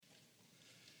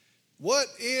What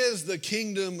is the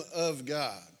kingdom of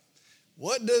God?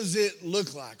 What does it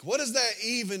look like? What does that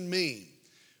even mean?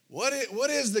 What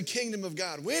is the kingdom of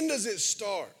God? When does it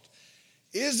start?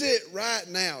 Is it right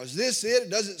now? Is this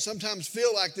it? Does it sometimes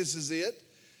feel like this is it?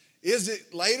 Is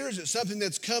it later? Is it something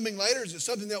that's coming later? Is it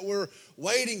something that we're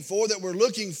waiting for, that we're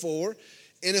looking for?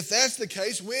 And if that's the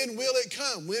case, when will it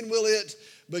come? When will it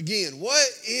begin? What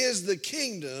is the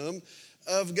kingdom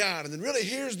of God? And then really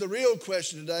here's the real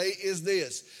question today is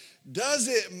this. Does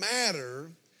it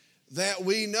matter that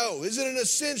we know? Is it an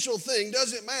essential thing?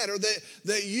 Does it matter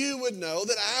that you would know,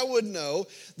 that I would know,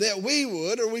 that we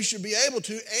would, or we should be able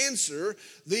to answer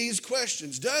these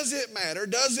questions? Does it matter?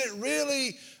 Does it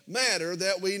really matter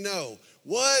that we know?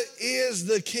 What is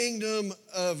the kingdom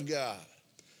of God?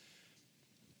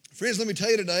 Friends, let me tell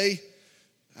you today,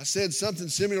 I said something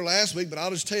similar last week, but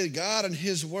I'll just tell you, God and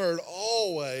His Word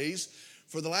always,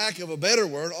 for the lack of a better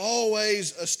word,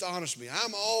 always astonish me.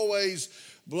 I'm always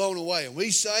blown away. And we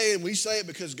say it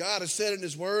because God has said in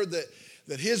His Word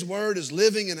that His Word is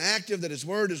living and active, that His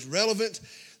Word is relevant,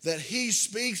 that He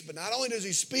speaks, but not only does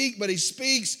He speak, but He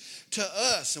speaks to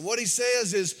us. And what He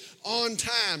says is on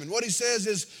time, and what He says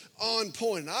is on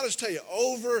point. And I'll just tell you,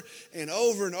 over and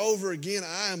over and over again,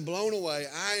 I am blown away.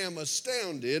 I am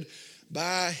astounded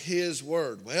by His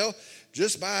Word. Well,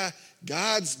 just by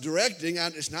God's directing,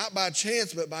 it's not by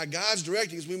chance, but by God's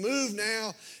directing, as we move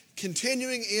now,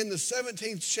 continuing in the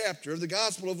 17th chapter of the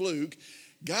Gospel of Luke,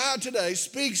 God today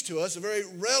speaks to us a very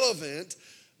relevant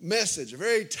message, a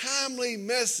very timely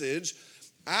message,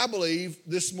 I believe,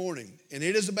 this morning. And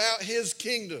it is about His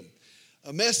kingdom,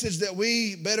 a message that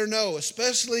we better know,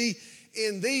 especially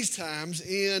in these times,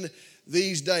 in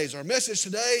these days. Our message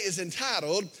today is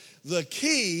entitled, The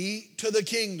Key to the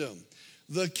Kingdom.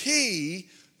 The Key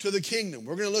to the Kingdom.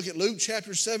 We're going to look at Luke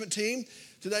chapter 17,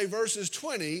 today verses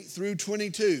 20 through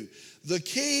 22. The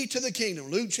Key to the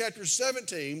Kingdom. Luke chapter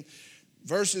 17,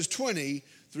 verses 20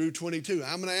 through 22.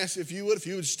 I'm going to ask if you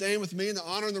would stand with me in the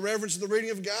honor and the reverence of the reading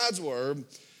of God's Word.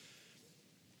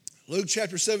 Luke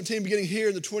chapter 17, beginning here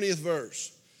in the 20th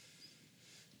verse.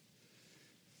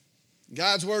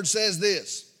 God's Word says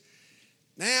this.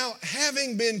 Now,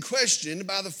 having been questioned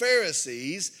by the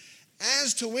Pharisees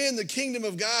as to when the kingdom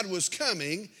of God was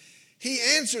coming, He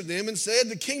answered them and said,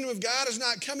 the kingdom of God is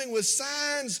not coming with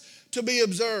signs to be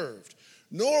observed,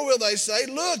 nor will they say,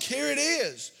 look, here it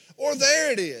is, or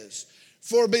there it is.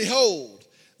 For behold,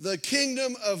 the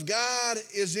kingdom of God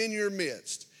is in your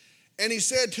midst. And He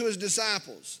said to His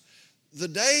disciples, the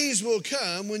days will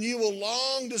come when you will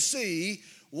long to see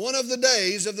one of the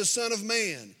days of the Son of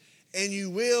Man, and you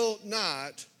will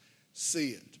not see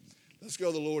it. Let's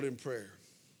go to the Lord in prayer.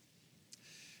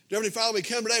 Dear Heavenly Father, we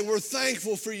come today, we're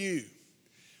thankful for You.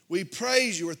 We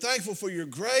praise You. We're thankful for Your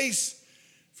grace,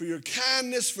 for Your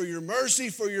kindness, for Your mercy,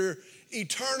 for Your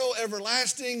eternal,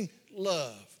 everlasting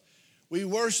love. We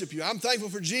worship You. I'm thankful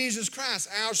for Jesus Christ,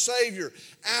 our Savior,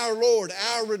 our Lord,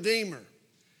 our Redeemer.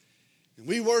 And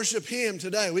we worship Him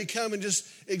today. We come and just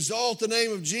exalt the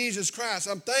name of Jesus Christ.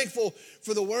 I'm thankful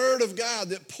for the Word of God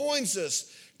that points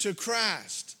us to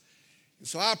Christ. And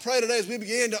so I pray today as we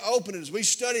begin to open it, as we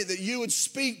study it, that You would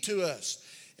speak to us.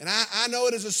 And I know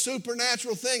it is a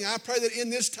supernatural thing. I pray that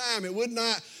in this time it would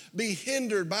not be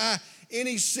hindered by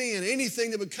any sin,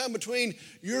 anything that would come between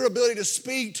Your ability to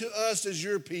speak to us as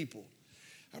Your people.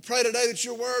 I pray today that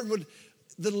Your Word would,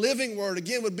 the living Word,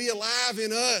 again, would be alive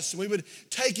in us. And we would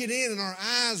take it in, and our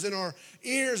eyes and our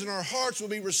ears and our hearts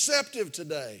would be receptive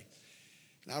today.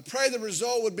 And I pray the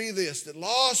result would be this, that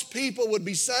lost people would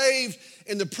be saved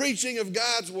in the preaching of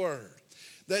God's Word.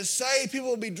 That saved people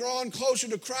would be drawn closer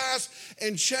to Christ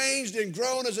and changed and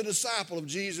grown as a disciple of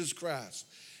Jesus Christ.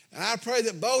 And I pray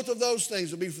that both of those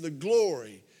things will be for the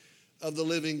glory of the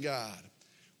living God.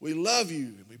 We love You,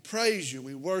 and we praise You, and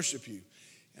we worship You.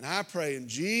 And I pray in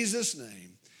Jesus'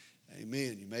 name,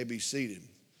 amen. You may be seated.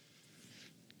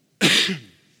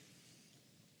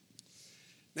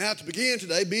 Now, to begin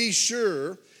today, be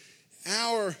sure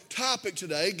our topic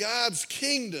today, God's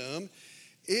kingdom,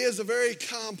 is a very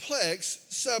complex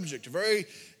subject, a very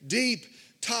deep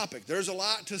topic. There's a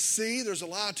lot to see. There's a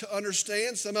lot to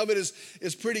understand. Some of it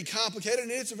is pretty complicated,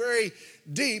 and it's a very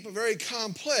deep, a very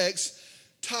complex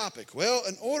topic. Well,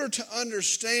 in order to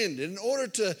understand it, in order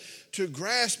to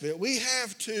grasp it, we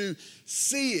have to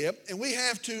see it, and we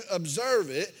have to observe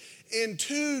it in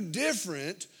two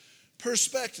different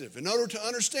perspectives. In order to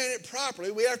understand it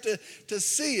properly, we have to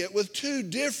see it with two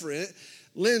different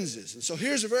lenses. And so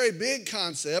here's a very big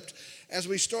concept as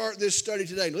we start this study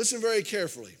today. Listen very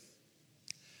carefully.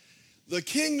 The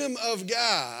kingdom of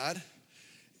God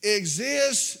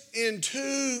exists in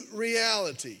two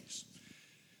realities.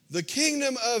 The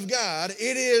kingdom of God,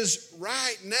 it is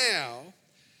right now,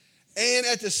 and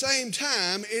at the same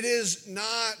time, it is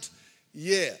not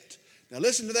yet. Now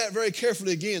listen to that very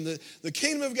carefully again. The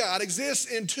kingdom of God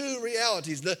exists in two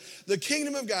realities. The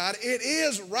kingdom of God, it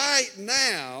is right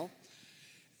now,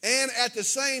 and at the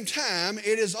same time,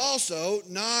 it is also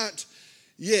not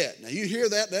yet. Now you hear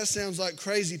that sounds like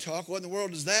crazy talk. What in the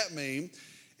world does that mean?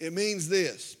 It means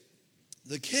this.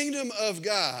 The kingdom of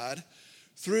God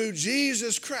through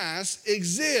Jesus Christ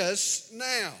exists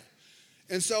now.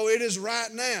 And so it is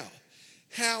right now.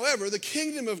 However, the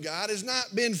kingdom of God has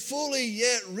not been fully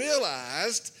yet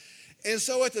realized. And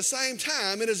so at the same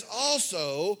time, it is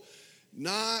also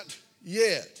not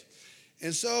yet.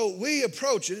 And so we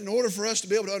approach it, in order for us to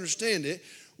be able to understand it,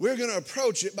 we're going to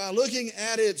approach it by looking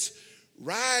at its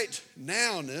right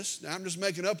nowness. Now I'm just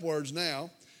making up words now.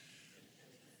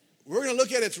 We're going to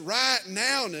look at its right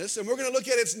nowness, and we're going to look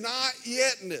at its not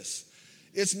yetness.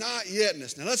 Its not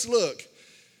yetness. Now let's look.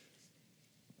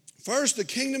 First, the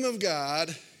kingdom of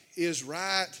God is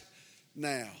right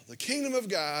now. The kingdom of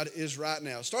God is right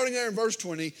now. Starting there in verse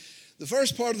 20, the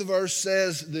first part of the verse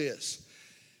says this.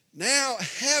 Now,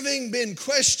 having been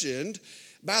questioned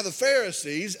by the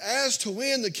Pharisees as to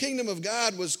when the kingdom of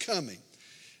God was coming.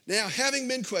 Now, having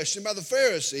been questioned by the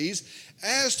Pharisees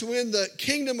as to when the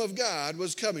kingdom of God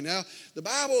was coming. Now, the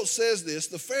Bible says this,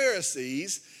 the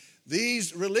Pharisees,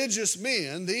 these religious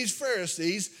men, these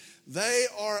Pharisees, they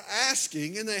are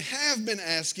asking, and they have been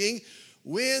asking,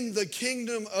 when the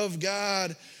kingdom of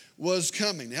God was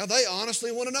coming. Now, they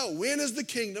honestly want to know, when is the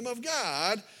kingdom of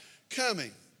God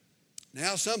coming?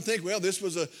 Now, some think, well, this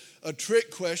was a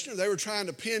trick question, or they were trying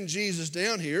to pin Jesus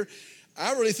down here.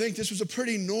 I really think this was a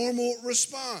pretty normal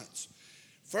response.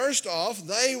 First off,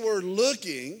 they were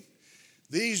looking,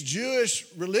 these Jewish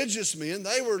religious men,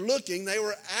 they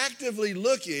were actively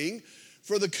looking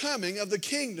for the coming of the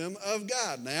kingdom of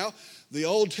God. Now, the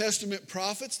Old Testament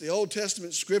prophets, the Old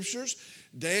Testament scriptures,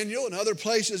 Daniel and other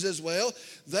places as well,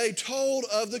 they told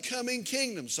of the coming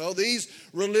kingdom. So these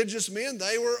religious men,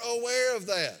 they were aware of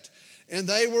that. And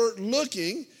they were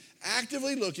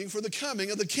actively looking for the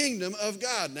coming of the kingdom of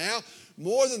God. Now,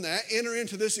 more than that, enter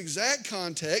into this exact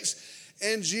context,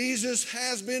 and Jesus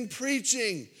has been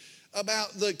preaching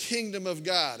about the kingdom of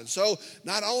God. And so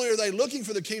not only are they looking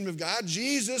for the kingdom of God,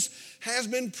 Jesus has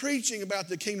been preaching about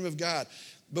the kingdom of God.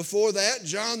 Before that,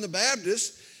 John the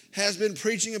Baptist has been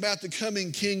preaching about the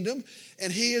coming kingdom,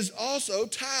 and he has also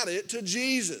tied it to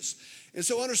Jesus. And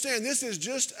so understand, this is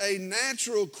just a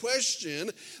natural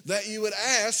question that you would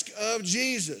ask of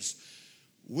Jesus.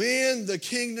 When the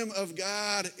kingdom of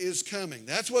God is coming.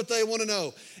 That's what they want to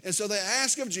know. And so they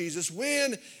ask of Jesus,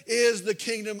 when is the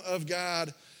kingdom of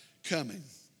God coming?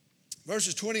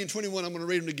 Verses 20 and 21, I'm going to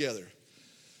read them together.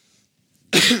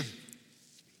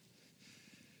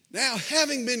 Now,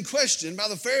 having been questioned by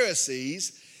the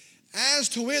Pharisees as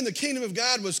to when the kingdom of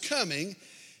God was coming,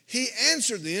 he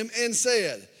answered them and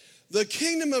said, the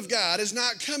kingdom of God is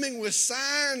not coming with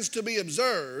signs to be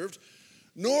observed,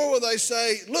 nor will they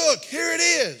say, look, here it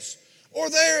is, or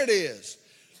there it is.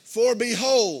 For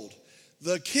behold,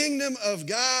 the kingdom of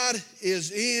God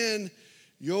is in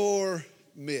your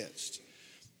midst.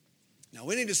 Now,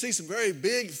 we need to see some very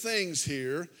big things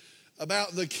here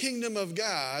about the kingdom of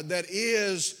God that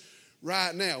is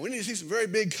right now. We need to see some very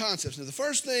big concepts. Now, the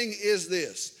first thing is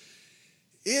this.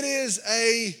 It is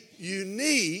a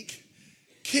unique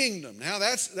kingdom. Now,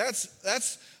 that's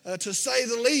to say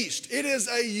the least. It is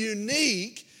a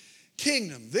unique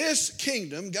kingdom. This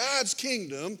kingdom, God's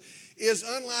kingdom, is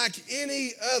unlike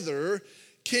any other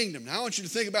kingdom. Now, I want you to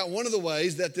think about one of the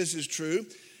ways that this is true.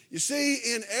 You see,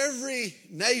 in every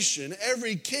nation,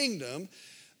 every kingdom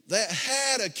that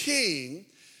had a king,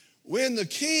 when the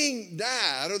king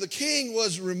died or the king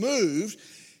was removed,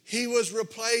 he was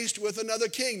replaced with another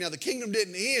king. Now, the kingdom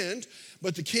didn't end,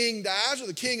 but the king dies or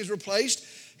the king is replaced.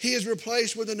 He is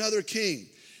replaced with another king.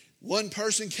 One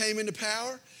person came into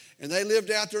power and they lived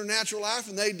out their natural life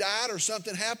and they died or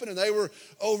something happened and they were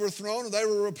overthrown or they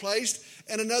were replaced,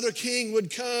 and another king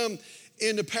would come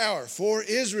into power. For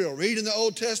Israel, read in the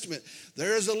Old Testament,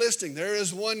 there is a listing. There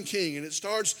is one king, and it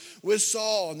starts with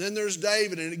Saul, and then there's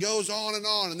David, and it goes on,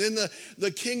 and then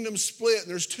the kingdom split, and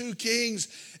there's two kings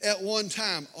at one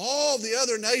time. All the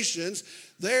other nations,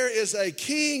 there is a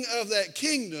king of that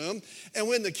kingdom, and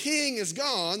when the king is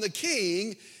gone, the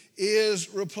king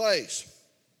is replaced.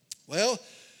 Well,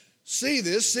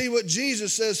 see what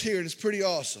Jesus says here, and it's pretty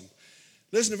awesome.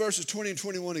 Listen to verses 20 and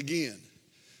 21 again.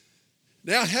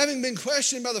 Now, having been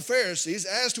questioned by the Pharisees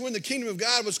as to when the kingdom of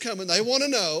God was coming, they want to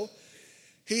know.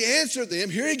 He answered them,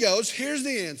 here he goes, here's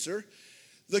the answer.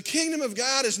 The kingdom of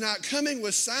God is not coming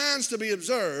with signs to be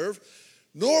observed,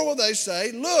 nor will they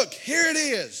say, look, here it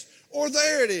is, or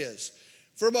there it is.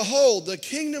 For behold, the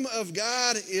kingdom of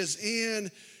God is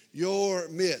in your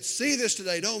midst. See this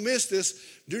today. Don't miss this.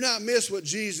 Do not miss what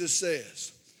Jesus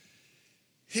says.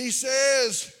 He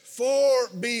says, for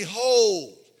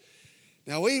behold.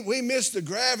 Now, we miss the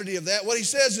gravity of that. What he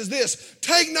says is this,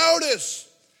 take notice.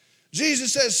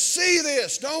 Jesus says, see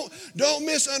this. Don't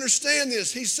misunderstand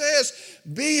this. He says,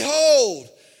 behold,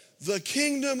 the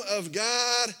kingdom of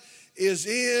God is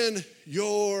in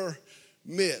your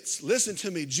midst. Listen to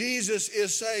me. Jesus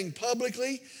is saying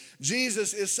publicly,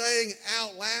 Jesus is saying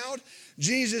out loud,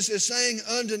 Jesus is saying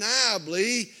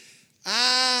undeniably,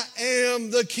 I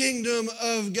am the kingdom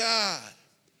of God.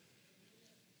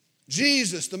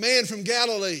 Jesus, the man from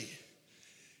Galilee,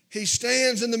 he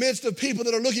stands in the midst of people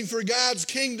that are looking for God's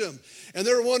kingdom. And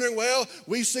they're wondering, well,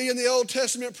 we see in the Old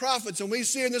Testament prophets and we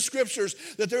see in the scriptures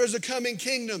that there is a coming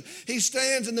kingdom. He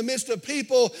stands in the midst of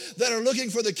people that are looking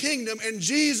for the kingdom. And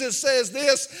Jesus says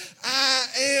this, I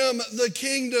am the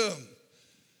kingdom.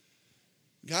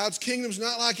 God's kingdom is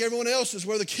not like everyone else's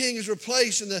where the king is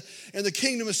replaced and the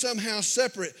kingdom is somehow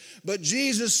separate. But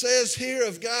Jesus says here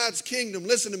of God's kingdom,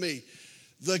 listen to me,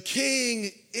 the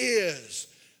king is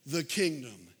the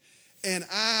kingdom. And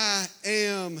I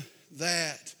am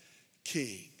that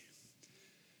king.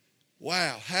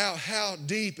 Wow, how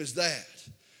deep is that?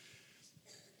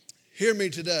 Hear me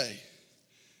today.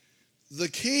 The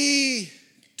key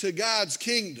to God's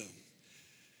kingdom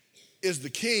is the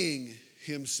king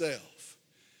himself.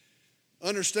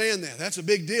 Understand that. That's a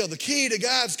big deal. The key to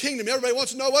God's kingdom. Everybody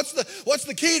wants to know what's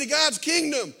the key to God's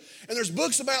kingdom. And there's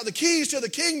books about the keys to the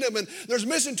kingdom, and there's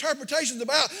misinterpretations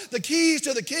about the keys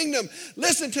to the kingdom.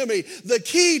 Listen to me. The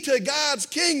key to God's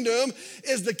kingdom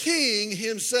is the king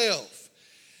himself.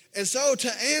 And so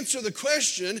to answer the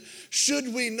question,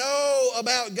 should we know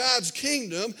about God's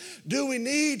kingdom? Do we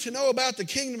need to know about the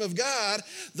kingdom of God?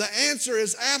 The answer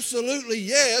is absolutely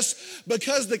yes,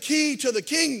 because the key to the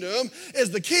kingdom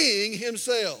is the king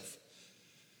himself.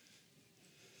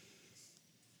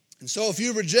 And so if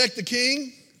you reject the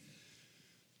king,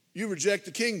 you reject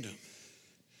the kingdom.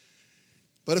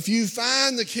 But if you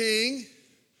find the king,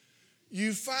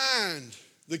 you find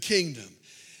the kingdom.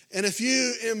 And if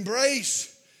you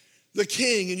embrace the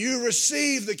king and you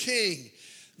receive the king,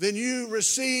 then you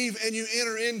receive and you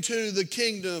enter into the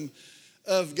kingdom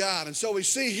of God. And so we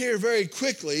see here very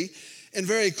quickly and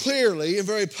very clearly and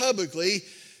very publicly,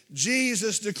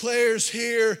 Jesus declares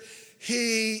here,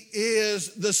 he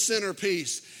is the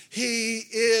centerpiece. He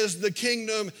is the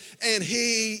kingdom and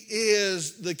he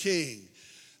is the king.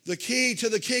 The key to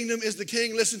the kingdom is the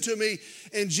king. Listen to me.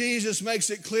 And Jesus makes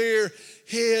it clear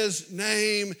his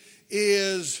name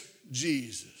is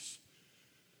Jesus.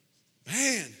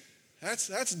 Man,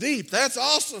 that's deep. That's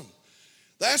awesome.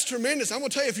 That's tremendous. I'm going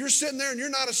to tell you, if you're sitting there and you're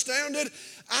not astounded,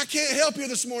 I can't help you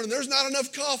this morning. There's not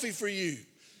enough coffee for you.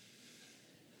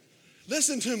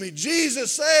 Listen to me.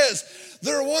 Jesus says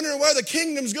they're wondering where the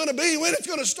kingdom's going to be, when it's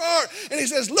going to start. And he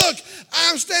says, look,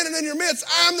 I'm standing in your midst.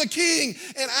 I'm the king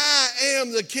and I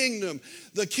am the kingdom.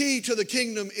 The key to the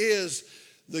kingdom is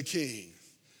the king.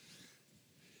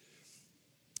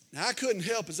 Now, I couldn't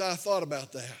help as I thought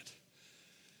about that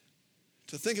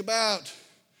to think about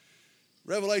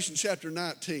Revelation chapter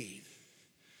 19.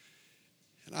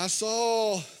 And I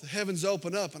saw the heavens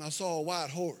open up and I saw a white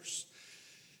horse.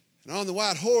 And on the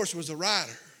white horse was a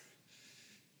rider.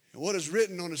 And what is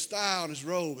written on his thigh, on his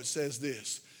robe, it says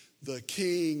this, the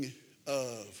King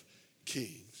of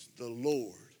Kings, the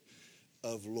Lord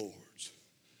of Lords.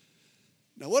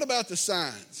 Now, what about the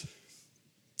signs?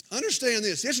 Understand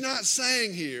this. It's not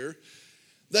saying here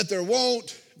that there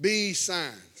won't be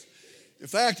signs. In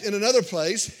fact, in another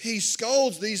place, he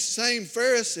scolds these same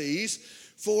Pharisees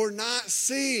for not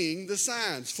seeing the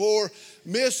signs, for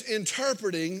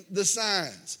misinterpreting the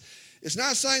signs. It's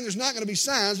not saying there's not going to be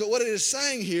signs, but what it is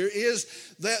saying here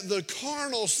is that the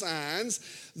carnal signs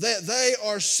that they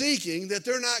are seeking, that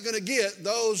they're not going to get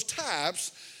those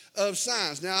types of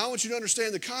signs. Now, I want you to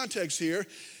understand the context here.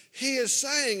 He is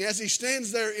saying, as he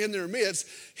stands there in their midst,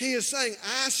 he is saying,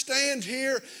 I stand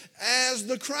here as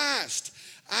the Christ.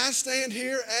 I stand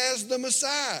here as the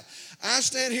Messiah. I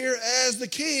stand here as the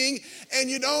King,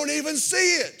 and you don't even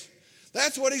see it.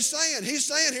 That's what he's saying. He's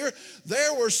saying here,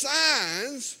 there were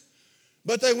signs,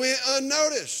 but they went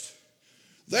unnoticed.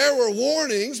 There were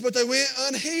warnings, but they went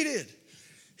unheeded.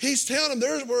 He's telling them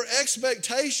there were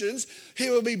expectations.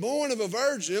 He would be born of a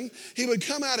virgin. He would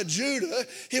come out of Judah.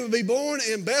 He would be born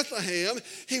in Bethlehem.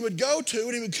 He would go to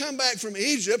and he would come back from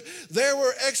Egypt. There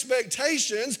were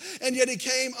expectations, and yet he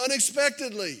came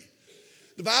unexpectedly.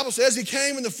 The Bible says he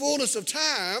came in the fullness of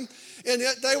time, and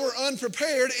yet they were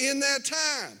unprepared in that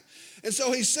time. And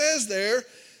so he says there,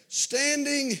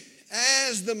 standing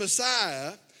as the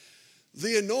Messiah,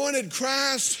 the anointed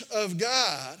Christ of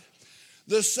God,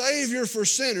 the Savior for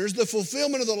sinners, the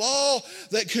fulfillment of the law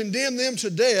that condemned them to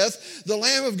death, the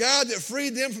Lamb of God that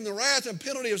freed them from the wrath and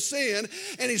penalty of sin.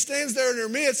 And he stands there in their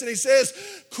midst and he says,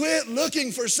 quit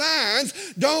looking for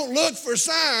signs. Don't look for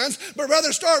signs, but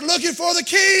rather start looking for the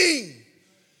King.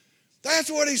 That's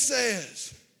what he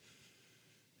says.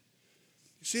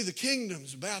 You see, the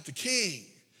kingdom's about the King.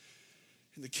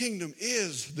 And the kingdom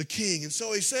is the King. And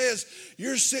so he says,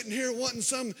 you're sitting here wanting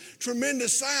some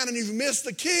tremendous sign and you've missed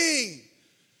the King.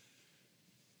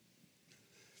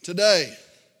 Today,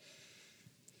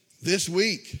 this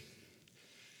week,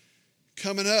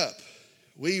 coming up,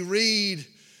 we read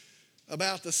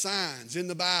about the signs in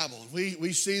the Bible.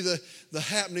 We see the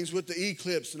happenings with the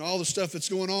eclipse and all the stuff that's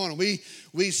going on. And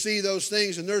we see those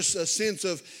things, and there's a sense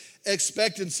of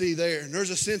expectancy there, and there's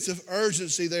a sense of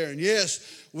urgency there. And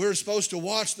yes, we're supposed to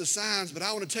watch the signs, but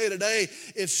I want to tell you today,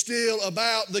 it's still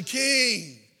about the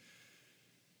King.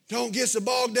 Don't get so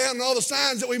bogged down in all the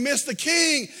signs that we miss the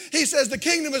King. He says the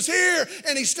kingdom is here,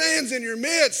 and he stands in your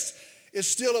midst. It's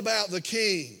still about the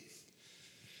King.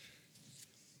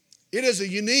 It is a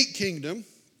unique kingdom.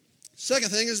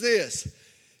 Second thing is this.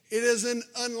 It is an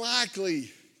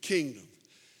unlikely kingdom.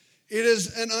 It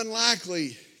is an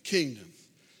unlikely kingdom.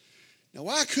 Now,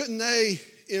 why couldn't they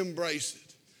embrace it?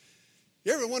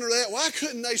 You ever wonder that? Why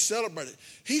couldn't they celebrate it?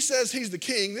 He says he's the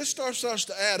King. This starts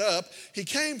to add up. He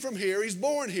came from here. He's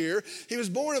born here. He was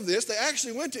born of this. They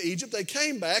actually went to Egypt. They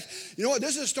came back. You know what?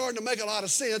 This is starting to make a lot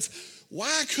of sense.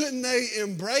 Why couldn't they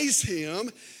embrace him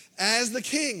as the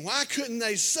King? Why couldn't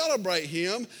they celebrate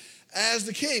him as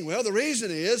the King? Well, the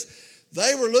reason is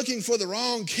they were looking for the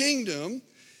wrong kingdom.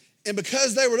 And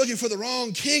because they were looking for the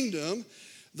wrong kingdom,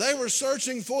 they were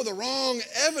searching for the wrong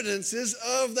evidences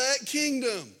of that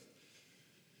kingdom.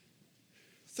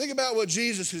 Think about what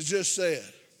Jesus has just said.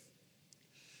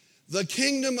 The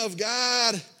kingdom of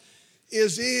God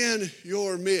is in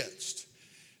your midst.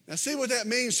 Now see what that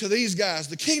means to these guys.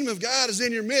 The kingdom of God is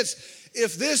in your midst.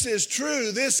 If this is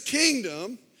true, this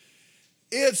kingdom,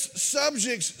 its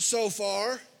subjects so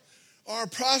far are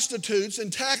prostitutes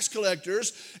and tax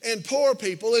collectors and poor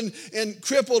people and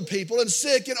crippled people and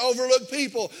sick and overlooked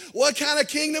people. What kind of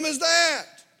kingdom is that?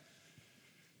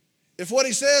 If what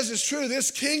he says is true,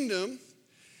 this kingdom,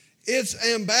 its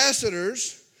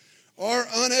ambassadors are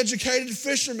uneducated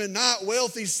fishermen, not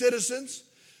wealthy citizens,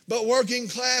 but working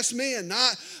class men,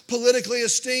 not politically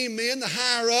esteemed men, the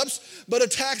higher ups, but a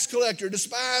tax collector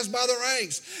despised by the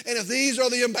ranks. And if these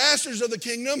are the ambassadors of the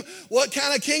kingdom, what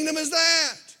kind of kingdom is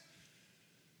that?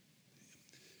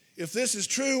 If this is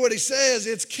true, what he says,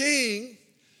 it's king.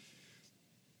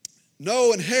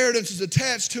 No inheritance is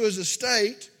attached to his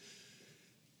estate,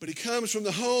 but he comes from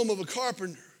the home of a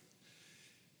carpenter.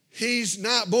 He's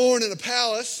not born in a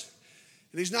palace,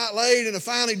 and he's not laid in a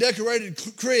finely decorated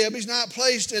crib. He's not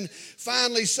placed in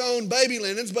finely sewn baby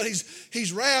linens, but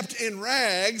he's wrapped in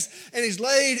rags, and he's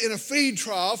laid in a feed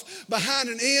trough behind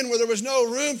an inn where there was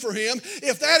no room for him.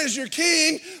 If that is your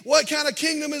king, what kind of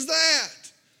kingdom is that?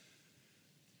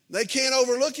 They can't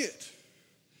overlook it.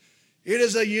 It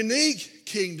is a unique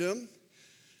kingdom,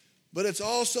 but it's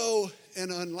also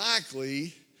an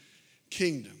unlikely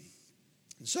kingdom.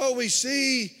 And so we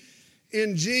see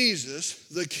in Jesus,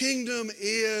 the kingdom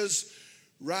is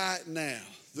right now.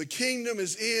 The kingdom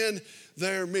is in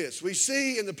their midst. We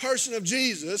see in the person of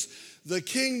Jesus, the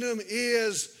kingdom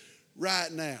is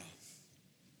right now.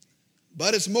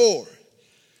 But it's more.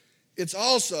 It's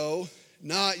also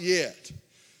not yet.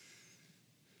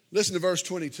 Listen to verse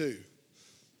 22.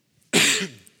 And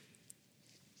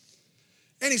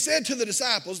he said to the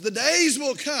disciples, the days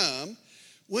will come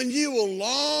when you will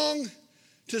long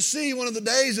to see one of the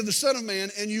days of the Son of Man,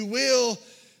 and you will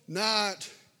not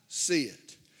see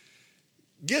it.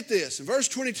 Get this. In verse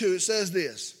 22, it says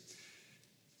this.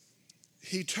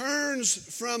 He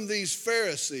turns from these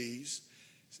Pharisees,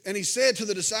 and he said to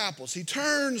the disciples, he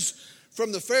turns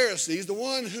from the Pharisees, the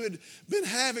one who had been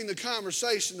having the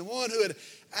conversation, the one who had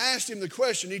asked him the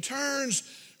question. He turns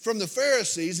from the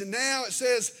Pharisees, and now it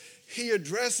says he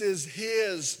addresses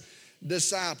his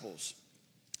disciples.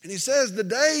 And he says, the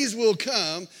days will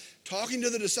come, talking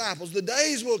to the disciples, the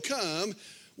days will come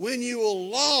when you will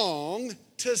long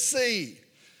to see.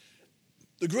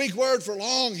 The Greek word for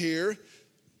long here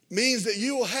means that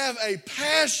you will have a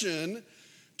passion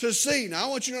to see. Now, I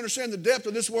want you to understand the depth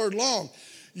of this word long.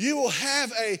 You will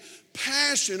have a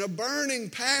passion, a burning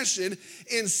passion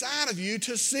inside of you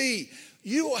to see.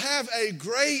 You will have a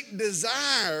great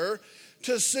desire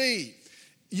to see.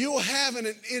 You'll have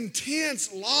an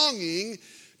intense longing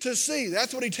to see.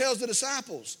 That's what he tells the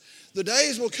disciples. The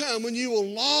days will come when you will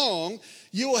long,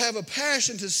 you will have a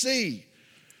passion to see.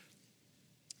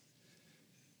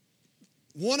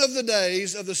 One of the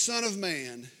days of the Son of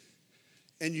Man,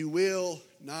 and you will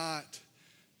not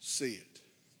see it.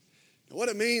 Now, what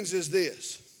it means is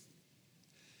this.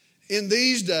 In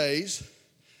these days,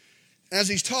 as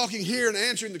he's talking here and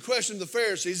answering the question of the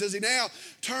Pharisees, as he now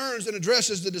turns and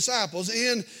addresses the disciples,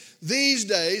 in these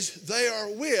days, they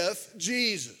are with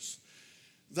Jesus.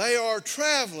 They are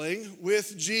traveling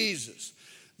with Jesus.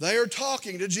 They are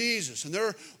talking to Jesus, and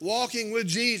they're walking with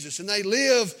Jesus, and they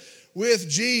live with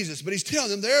Jesus. But he's telling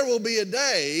them there will be a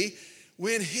day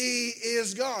when he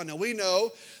is gone. Now we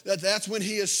know that that's when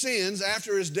he ascends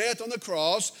after his death on the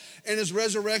cross and his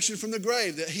resurrection from the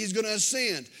grave, that he's going to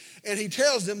ascend. And he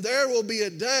tells them there will be a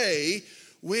day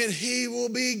when he will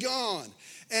be gone.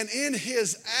 And in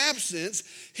his absence,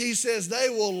 he says they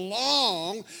will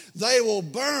long, they will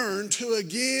burn to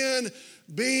again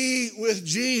be with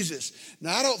Jesus.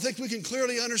 Now, I don't think we can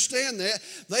clearly understand that.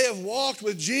 They have walked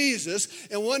with Jesus,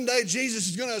 and one day Jesus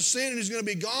is going to ascend and he's going to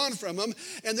be gone from them,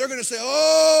 and they're going to say,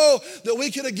 oh, that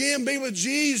we could again be with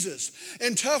Jesus.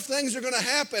 And tough things are going to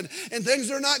happen, and things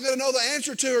they're not going to know the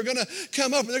answer to are going to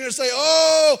come up, and they're going to say,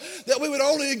 oh, that we would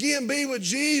only again be with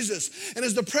Jesus. And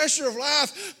as the pressure of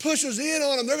life pushes in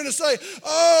on them, they're going to say,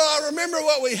 oh, I remember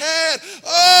what we had.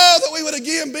 Oh, that we would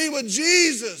again be with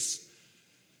Jesus.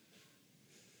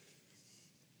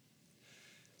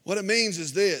 What it means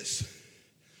is this.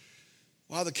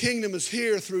 While the kingdom is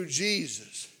here through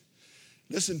Jesus,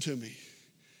 listen to me,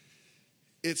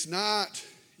 it's not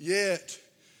yet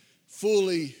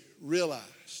fully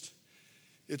realized.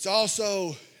 It's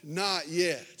also not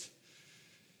yet.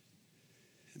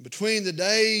 And between the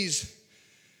days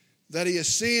that he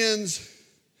ascends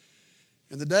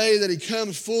and the day that he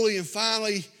comes fully and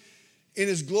finally in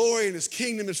his glory and his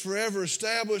kingdom is forever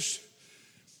established,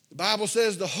 the Bible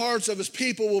says the hearts of his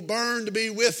people will burn to be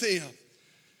with him.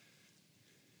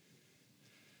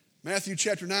 Matthew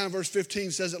chapter 9 verse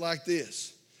 15 says it like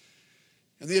this.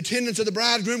 And the attendants of the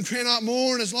bridegroom cannot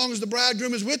mourn as long as the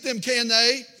bridegroom is with them, can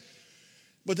they?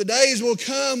 But the days will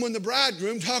come when the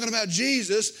bridegroom, talking about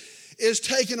Jesus, is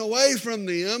taken away from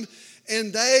them,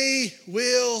 and they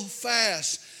will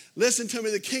fast. Listen to me,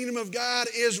 the kingdom of God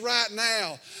is right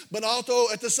now. But also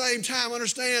at the same time,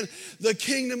 understand the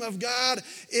kingdom of God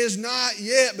is not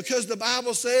yet, because the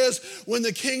Bible says when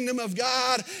the kingdom of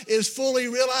God is fully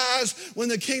realized, when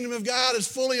the kingdom of God is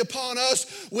fully upon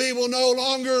us, we will no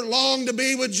longer long to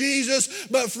be with Jesus,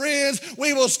 but friends,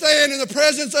 we will stand in the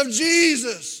presence of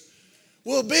Jesus.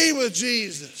 We'll be with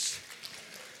Jesus.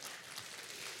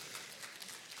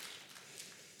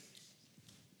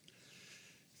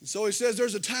 And so he says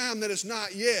there's a time that it's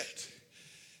not yet.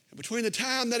 And between the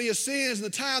time that he ascends and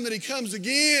the time that he comes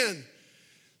again,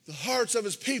 the hearts of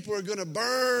his people are going to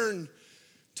burn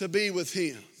to be with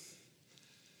him.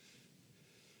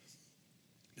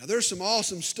 Now there's some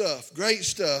awesome stuff, great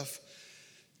stuff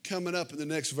coming up in the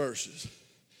next verses.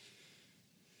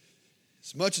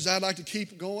 As much as I'd like to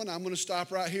keep going, I'm going to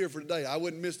stop right here for today. I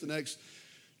wouldn't miss the next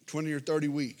 20 or 30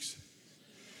 weeks.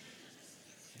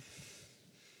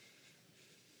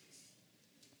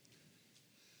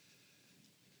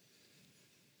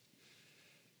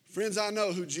 Friends, I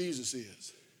know who Jesus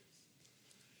is.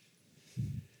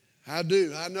 I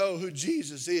do. I know who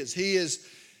Jesus is. He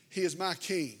is my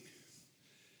King.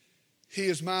 He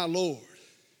is my Lord.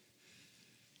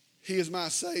 He is my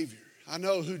Savior. I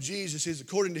know who Jesus is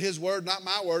according to his word, not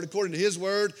my word. According to his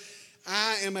word,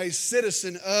 I am a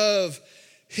citizen of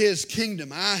his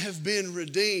kingdom. I have been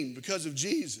redeemed because of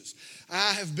Jesus.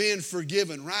 I have been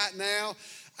forgiven. Right now,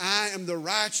 I am the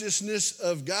righteousness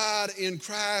of God in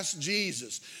Christ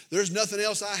Jesus. There's nothing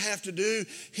else I have to do.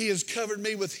 He has covered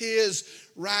me with his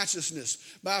righteousness.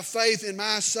 By faith in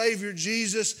my Savior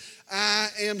Jesus, I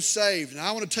am saved. And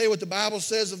I want to tell you what the Bible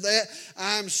says of that.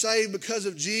 I am saved because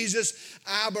of Jesus.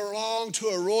 I belong to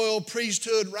a royal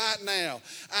priesthood right now.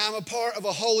 I'm a part of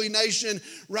a holy nation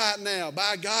right now.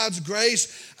 By God's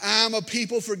grace, I'm a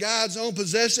people for God's own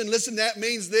possession. Listen, that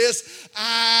means this.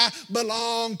 I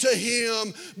belong to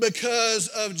him because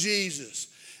of Jesus.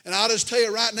 And I'll just tell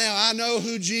you right now, I know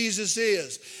who Jesus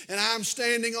is. And I'm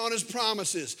standing on his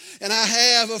promises. And I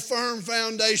have a firm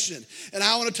foundation. And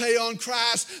I want to tell you, on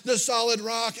Christ, the solid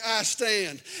rock, I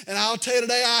stand. And I'll tell you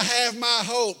today, I have my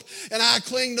hope. And I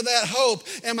cling to that hope.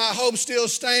 And my hope still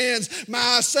stands.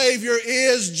 My Savior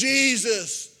is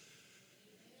Jesus.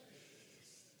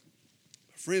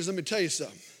 Friends, let me tell you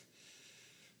something.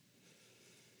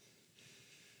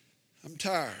 I'm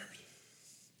tired.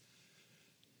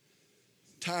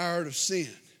 tired of sin.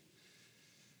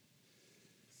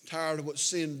 Tired of what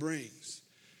sin brings.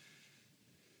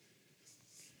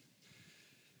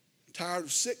 Tired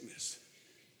of sickness.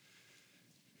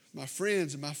 My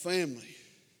friends and my family.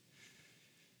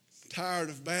 Tired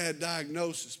of bad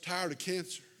diagnosis. Tired of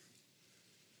cancer.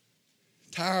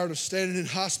 Tired of standing in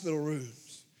hospital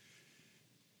rooms,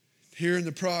 hearing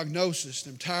the prognosis.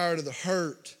 I'm tired of the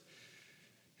hurt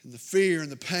and the fear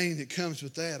and the pain that comes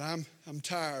with that. I'm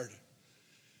tired.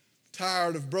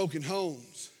 Tired of broken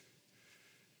homes.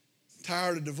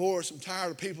 Tired of divorce. I'm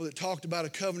tired of people that talked about a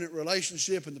covenant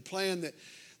relationship and the plan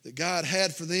that God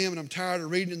had for them. And I'm tired of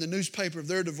reading in the newspaper of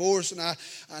their divorce. And I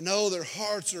know their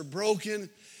hearts are broken.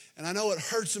 And I know it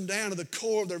hurts them down to the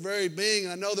core of their very being.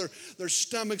 And I know their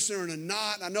stomachs are in a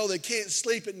knot. And I know they can't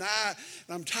sleep at night.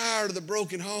 And I'm tired of the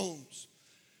broken homes.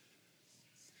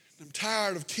 I'm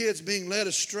tired of kids being led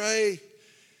astray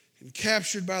and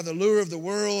captured by the lure of the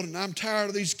world. And I'm tired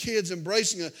of these kids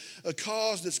embracing a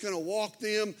cause that's going to walk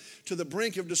them to the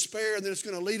brink of despair. And then it's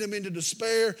going to lead them into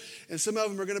despair. And some of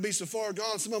them are going to be so far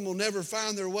gone, some of them will never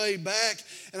find their way back.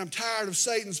 And I'm tired of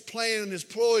Satan's plan and his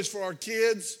ploys for our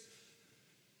kids.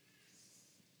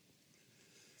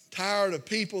 Tired of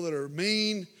people that are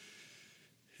mean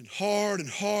and hard and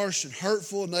harsh and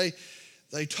hurtful, and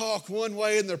they talk one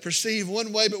way and they're perceived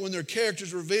one way, but when their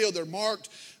character's revealed, they're marked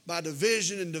by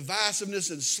division and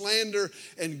divisiveness and slander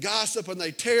and gossip, and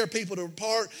they tear people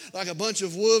apart like a bunch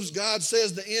of wolves. God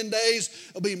says the end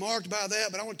days will be marked by that,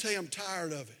 but I want to tell you I'm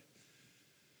tired of it.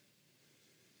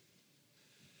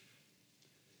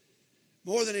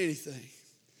 More than anything,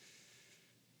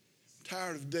 I'm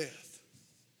tired of death.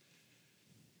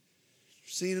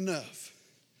 Seen enough.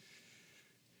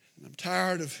 And I'm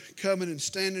tired of coming and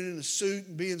standing in a suit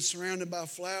and being surrounded by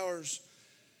flowers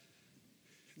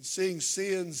and seeing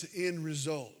sin's end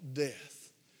result,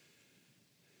 death.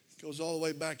 It goes all the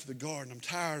way back to the garden. I'm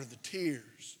tired of the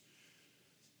tears,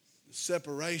 the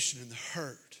separation and the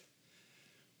hurt.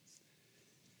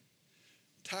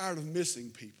 I'm tired of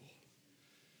missing people.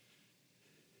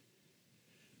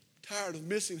 I'm tired of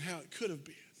missing how it could have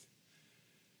been.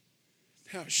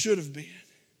 How it should have been.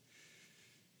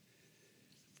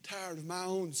 I'm tired of my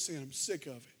own sin. I'm sick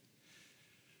of it.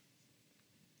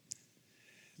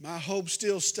 My hope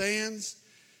still stands,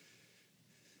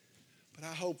 but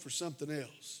I hope for something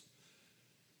else.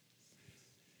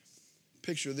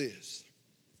 Picture this.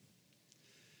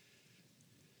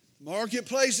 The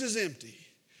marketplace is empty.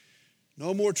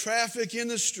 No more traffic in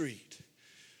the street.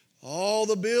 All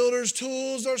the builders'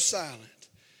 tools are silent.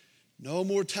 No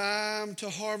more time to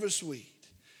harvest wheat.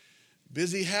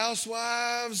 Busy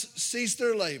housewives cease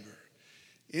their labor.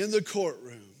 In the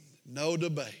courtroom, no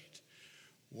debate.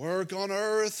 Work on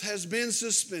earth has been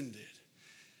suspended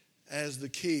as the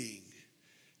king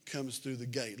comes through the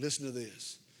gate. Listen to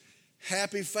this.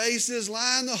 Happy faces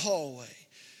line the hallway.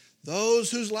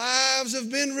 Those whose lives have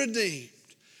been redeemed.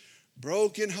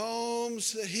 Broken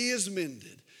homes he has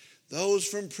mended. Those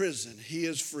from prison he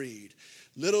has freed.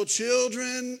 Little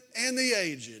children and the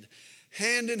aged,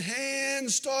 hand in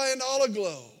hand, stand all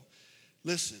aglow.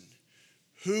 Listen,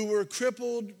 who were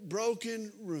crippled,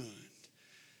 broken, ruined,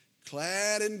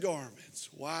 clad in garments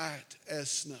white as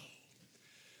snow.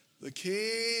 The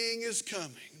King is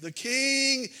coming. The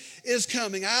King is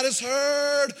coming. I just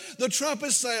heard the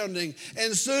trumpet sounding,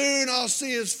 and soon I'll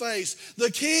see his face. The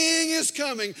King is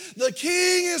coming. The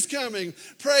King is coming.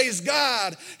 Praise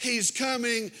God, he's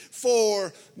coming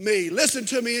for me. Listen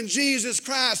to me, in Jesus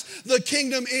Christ, the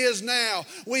kingdom is now.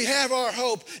 We have our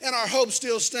hope, and our hope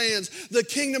still stands. The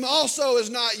kingdom also is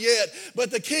not yet,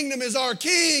 but the kingdom is our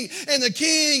King, and the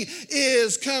King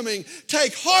is coming.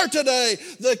 Take heart today.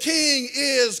 The King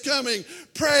is coming.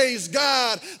 Praise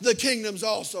God, the kingdom's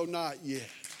also not yet.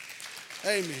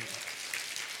 Amen.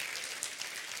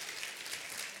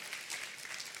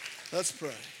 Let's pray.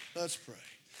 Let's pray.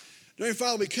 Dear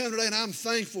Father, we come today and I'm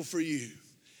thankful for you.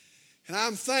 And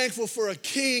I'm thankful for a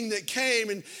king that came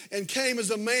and came as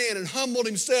a man and humbled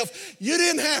himself. You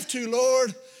didn't have to,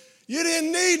 Lord. You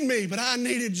didn't need me, but I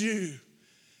needed you.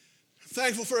 I'm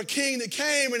thankful for a king that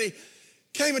came and he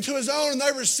came into his own and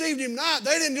they received him not.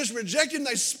 They didn't just reject him,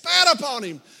 they spat upon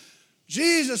him.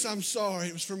 Jesus, I'm sorry,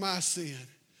 it was for my sin.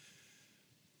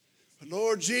 But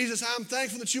Lord Jesus, I'm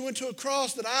thankful that you went to a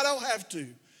cross that I don't have to.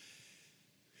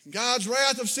 God's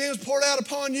wrath of sin is poured out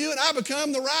upon you and I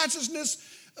become the righteousness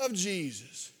of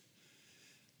Jesus.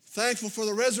 Thankful for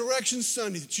the resurrection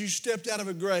Sunday that you stepped out of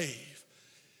a grave.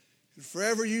 And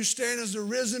forever you stand as the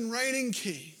risen, reigning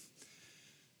King.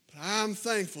 But I'm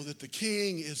thankful that the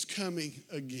King is coming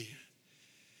again.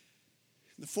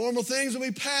 The former things will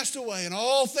be passed away and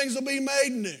all things will be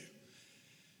made new.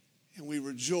 And we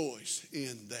rejoice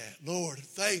in that. Lord,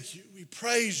 thank you. We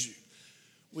praise you.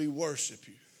 We worship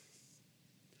you.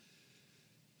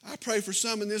 I pray for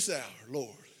some in this hour, Lord.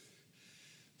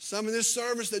 Some in this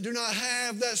service that do not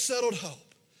have that settled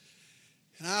hope.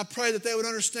 And I pray that they would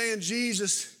understand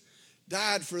Jesus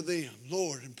died for them,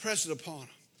 Lord, and press it upon them.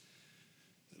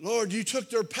 Lord, you took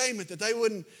their payment that they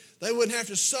wouldn't have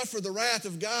to suffer the wrath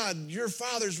of God, your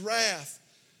Father's wrath.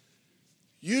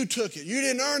 You took it. You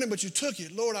didn't earn it, but you took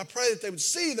it. Lord, I pray that they would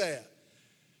see that.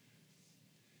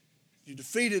 You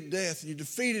defeated death. You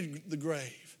defeated the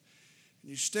grave. And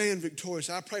you stand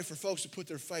victorious. I pray for folks to put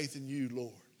their faith in you,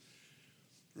 Lord.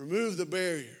 Remove the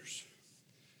barriers.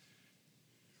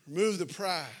 Remove the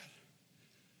pride.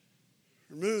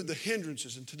 Remove the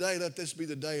hindrances. And today, let this be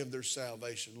the day of their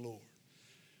salvation, Lord.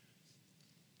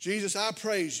 Jesus, I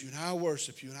praise you and I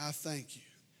worship you and I thank you.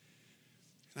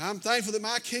 And I'm thankful that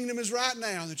my kingdom is right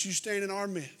now and that you stand in our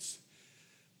midst.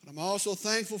 But I'm also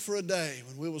thankful for a day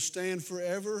when we will stand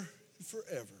forever and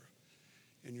forever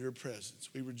in your presence.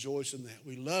 We rejoice in that.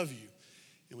 We love you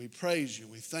and we praise you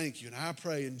and we thank you. And I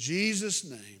pray in Jesus'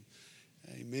 name,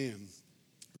 amen.